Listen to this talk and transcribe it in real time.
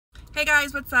Hey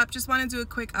guys, what's up? Just want to do a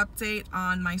quick update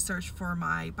on my search for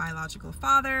my biological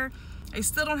father. I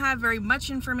still don't have very much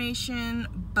information,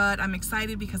 but I'm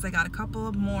excited because I got a couple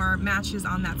of more matches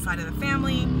on that side of the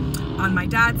family. On my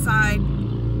dad's side,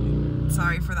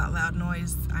 sorry for that loud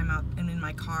noise. I'm in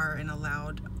my car and a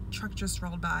loud truck just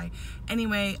rolled by.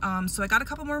 Anyway, so I got a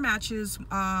couple more matches,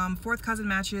 fourth cousin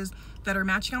matches that are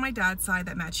matching on my dad's side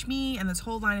that match me and this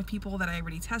whole line of people that I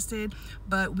already tested,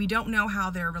 but we don't know how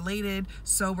they're related.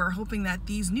 So we're hoping that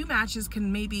these new matches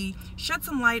can maybe shed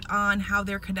some light on how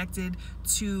they're connected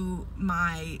to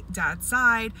my dad's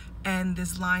side and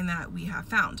this line that we have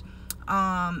found.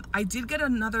 I did get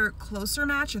another closer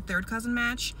match, a third cousin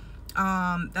match.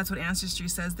 That's what Ancestry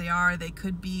says they are. They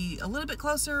could be a little bit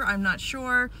closer, I'm not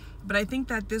sure, but I think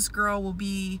that this girl will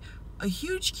be a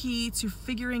huge key to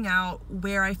figuring out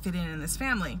where I fit in this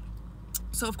family.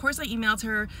 So of course I emailed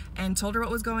her and told her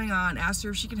what was going on, asked her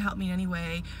if she could help me in any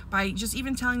way by just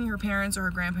even telling her parents or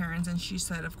her grandparents, and she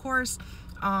said of course.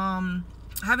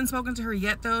 I haven't spoken to her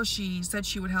yet though. She said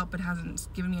she would help but hasn't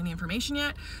given me any information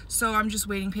yet, so I'm just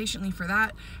waiting patiently for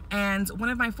that. And one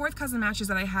of my fourth cousin matches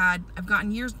that I've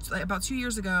gotten about 2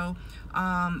 years ago,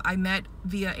 I met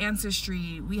via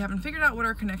Ancestry. We haven't figured out what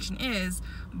our connection is,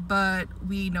 but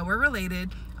we know we're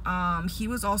related. He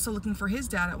was also looking for his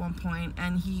dad at one point,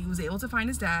 and he was able to find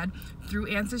his dad through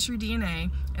Ancestry DNA.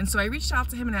 And so I reached out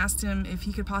to him and asked him if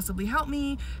he could possibly help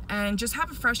me and just have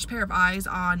a fresh pair of eyes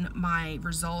on my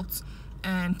results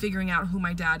and figuring out who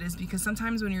my dad is, because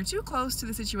sometimes when you're too close to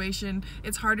the situation,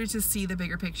 it's harder to see the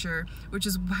bigger picture, which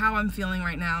is how I'm feeling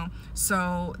right now.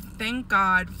 So thank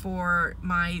God for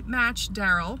my match,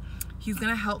 Daryl. He's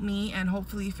gonna help me and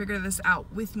hopefully figure this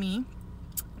out with me,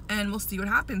 and we'll see what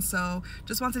happens. So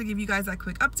just wanted to give you guys that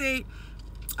quick update.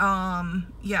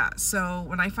 Yeah, so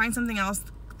when I find something else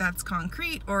that's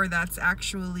concrete or that's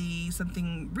actually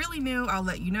something really new, I'll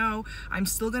let you know. I'm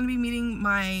still going to be meeting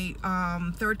my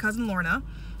third cousin Lorna,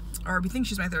 or we think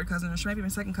she's my third cousin, or she might be my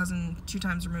second cousin 2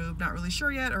 times removed, not really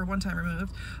sure yet, or 1 time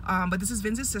removed, but this is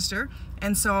Vince's sister,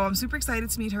 and so I'm super excited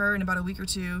to meet her in about a week or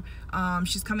 2.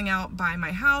 She's coming out by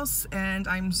my house and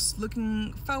I'm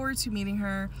looking forward to meeting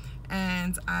her,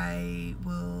 and I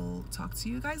will talk to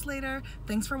you guys later.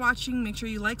 Thanks for watching. Make sure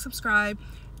you like, subscribe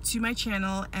to my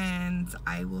channel, and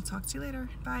I will talk to you later.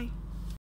 Bye.